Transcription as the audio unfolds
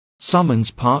Summons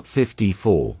Part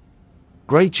 54.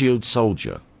 Greatshield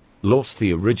Soldier. Lost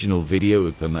the original video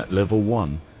of them at level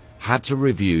 1, had to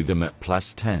review them at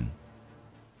plus 10.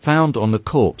 Found on a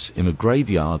corpse in a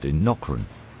graveyard in Nokran,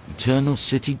 Eternal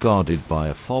City guarded by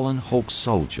a fallen Hawk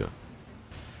soldier.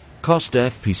 Cost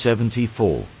FP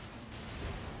 74.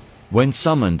 When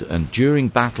summoned and during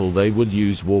battle they would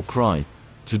use Warcry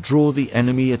to draw the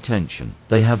enemy attention.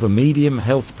 They have a medium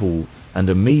health pool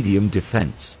and a medium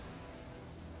defense.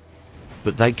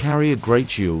 But they carry a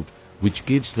Greatshield, which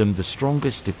gives them the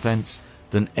strongest defense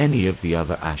than any of the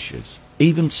other Ashes.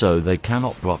 Even so, they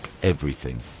cannot block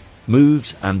everything.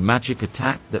 Moves and magic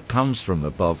attack that comes from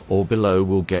above or below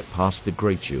will get past the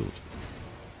Greatshield.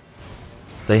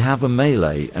 They have a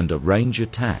melee and a range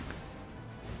attack,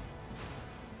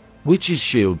 which is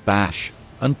Shield Bash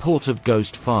and Port of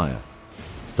Ghost Fire.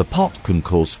 The pot can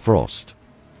cause frost.